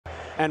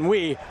and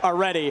we are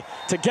ready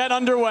to get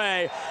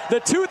underway. The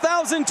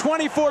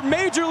 2024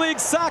 Major League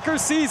Soccer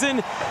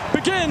season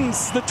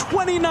begins the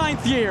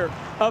 29th year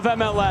of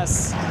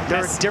MLS.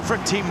 They're a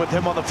different team with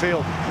him on the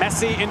field.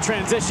 Messi in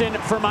transition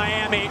for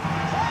Miami.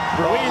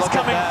 Ruiz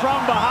coming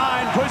from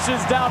behind,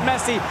 pushes down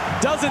Messi,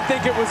 doesn't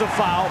think it was a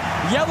foul.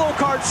 Yellow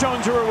card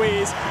shown to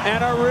Ruiz,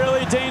 and a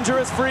really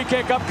dangerous free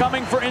kick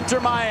upcoming for Inter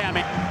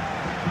Miami.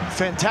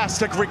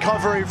 Fantastic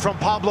recovery from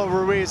Pablo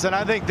Ruiz, and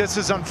I think this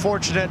is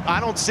unfortunate. I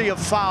don't see a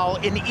foul,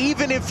 and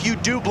even if you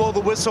do blow the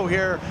whistle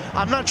here,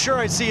 I'm not sure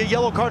I see a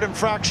yellow card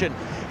infraction.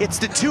 It's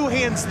the two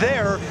hands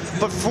there,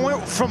 but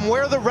from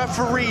where the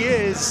referee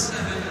is,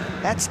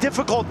 that's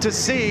difficult to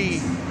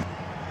see.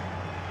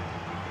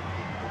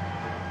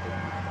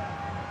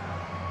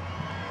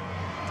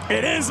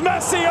 It is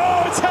Messi.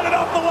 Oh, it's headed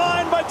off the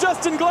line by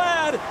Justin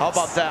Glad. How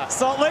about that?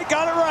 Salt Lake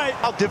got it right.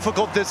 How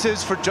difficult this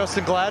is for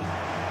Justin Glad.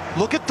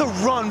 Look at the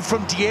run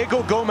from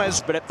Diego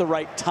Gomez. But at the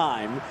right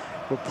time,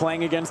 we're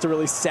playing against a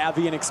really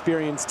savvy and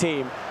experienced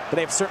team. But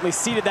they've certainly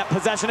ceded that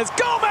possession as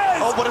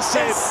Gomez! Oh, what a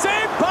save.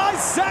 Saved by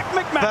Zach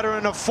McMath.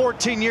 Veteran of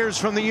 14 years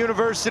from the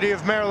University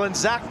of Maryland,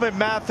 Zach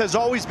McMath has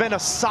always been a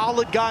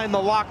solid guy in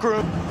the locker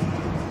room.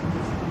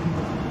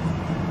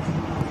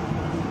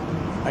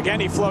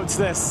 Again, he floats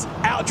this.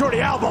 Jordi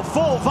Alba,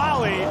 full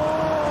volley.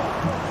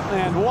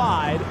 And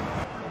wide.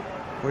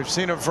 We've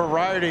seen a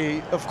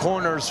variety of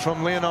corners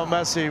from Lionel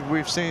Messi.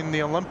 We've seen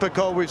the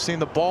Olympico. We've seen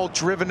the ball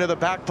driven to the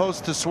back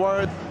post to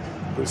Suarez.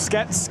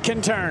 Busquets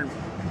can turn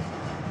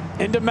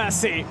into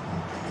Messi.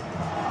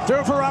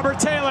 Through for Robert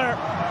Taylor.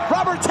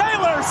 Robert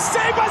Taylor,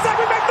 saved by Zach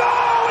McMath.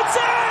 No, it's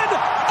in!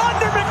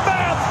 Under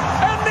McMath.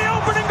 And the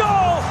opening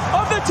goal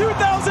of the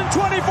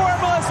 2024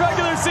 MLS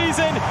regular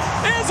season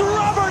is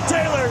Robert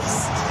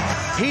Taylor's.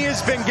 He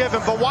has been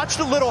given, but watch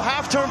the little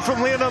half turn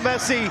from Lionel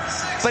Messi,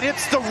 but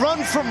it's the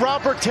run from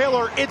Robert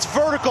Taylor. It's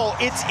vertical,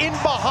 it's in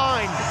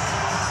behind.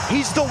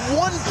 He's the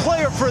one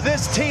player for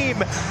this team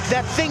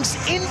that thinks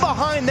in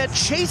behind, that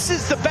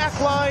chases the back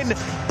line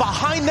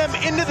behind them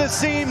into the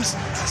seams.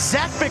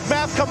 Zach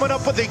McMath coming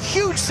up with a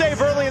huge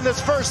save early in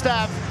this first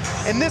half,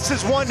 and this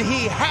is one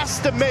he has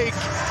to make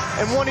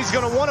and one he's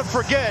going to want to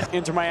forget.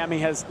 Inter Miami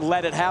has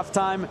led at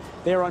halftime.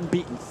 They are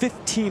unbeaten,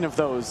 15 of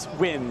those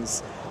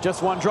wins.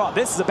 Just one draw.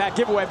 This is a bad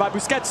giveaway by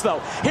Busquets,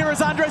 though. Here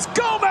is Andres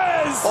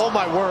Gomez! Oh,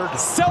 my word.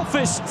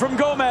 Selfish from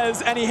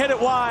Gomez, and he hit it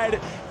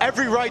wide.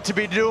 Every right to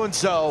be doing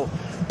so.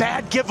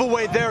 Bad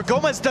giveaway there.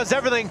 Gomez does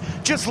everything.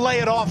 Just lay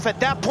it off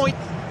at that point.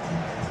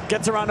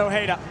 Gets around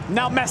Ojeda.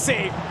 Now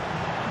Messi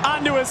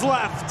onto his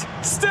left.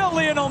 Still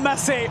Lionel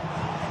Messi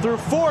through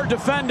four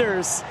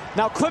defenders.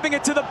 Now clipping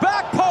it to the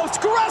back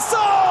post. Gressel!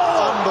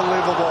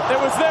 Unbelievable. It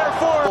was there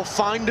for... Will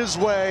find his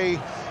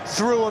way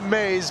through a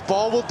maze.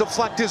 Ball will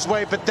deflect his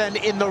way, but then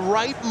in the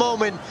right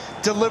moment,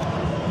 deliver.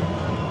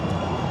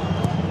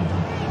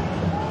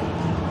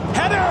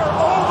 Header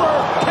over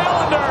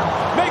Calendar.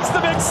 Makes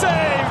the big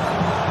save.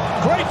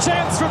 Great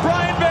chance for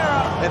Brian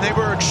Vera. And they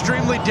were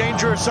extremely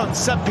dangerous on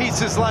set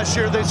pieces last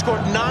year. They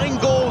scored 9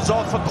 goals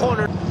off a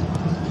corner.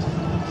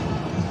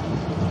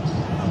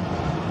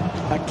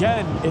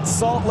 Again, it's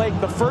Salt Lake,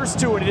 the first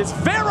two, and it is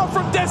Vera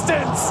from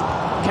distance.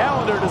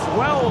 Calendar does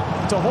well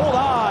to hold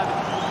on.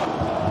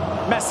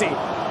 Messi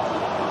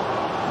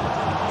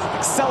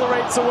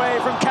accelerates away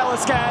from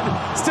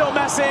Kalaskan. Still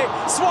Messi,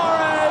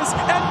 Suarez,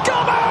 and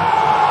Gomez!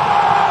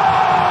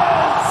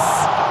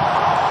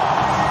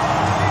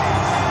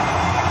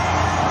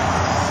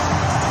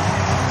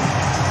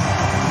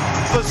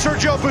 But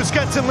Sergio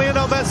Busquets and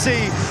Lionel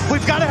Messi,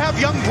 we've got to have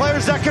young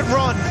players that can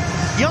run,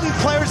 young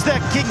players that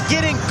can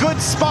get in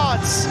good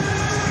spots.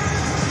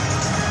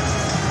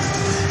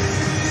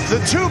 The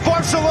two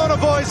Barcelona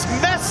boys,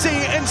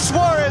 Messi and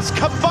Suarez,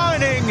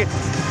 combining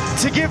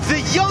to give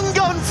the young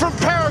gun from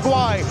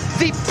Paraguay,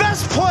 the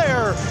best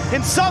player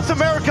in South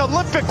America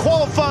Olympic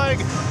qualifying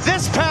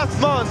this past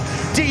month,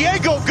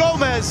 Diego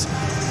Gomez,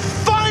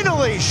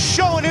 finally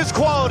showing his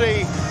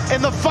quality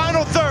in the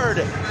final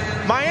third.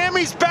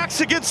 Miami's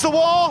back's against the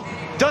wall,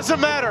 doesn't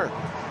matter.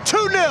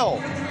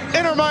 2-0,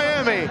 Inter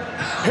Miami,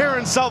 here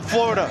in South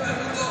Florida.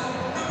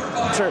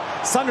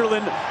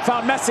 Sunderland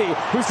found Messi,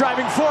 who's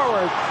driving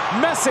forward.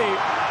 Messi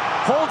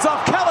holds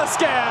off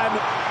Kalaskan.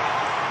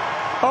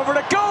 Over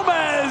to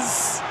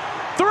Gomez.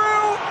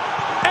 Through,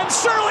 and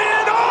surely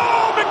in.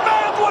 Oh,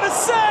 McMath, what a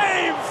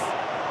save!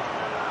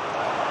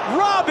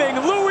 Robbing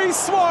Luis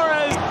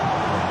Suarez.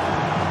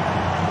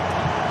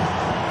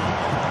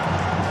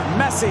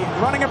 Messi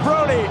running at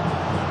Brody.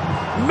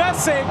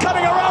 Messi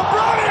cutting around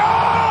Brody.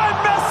 Oh, and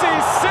Messi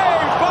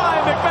saved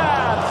by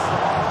McMath.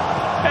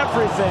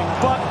 Everything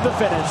but the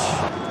finish.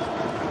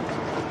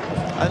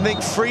 I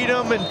think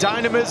freedom and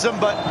dynamism,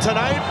 but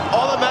tonight,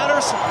 all that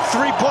matters,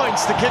 3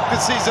 points to kick the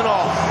season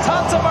off.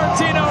 Tata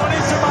Martino and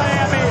Inter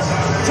Miami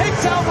take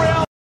down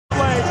Real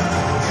Madrid.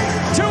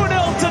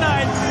 2-0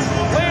 tonight.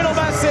 Lionel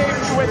Messi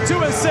with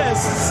 2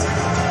 assists.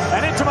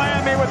 And Inter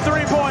Miami with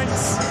 3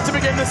 points to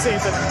begin the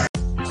season.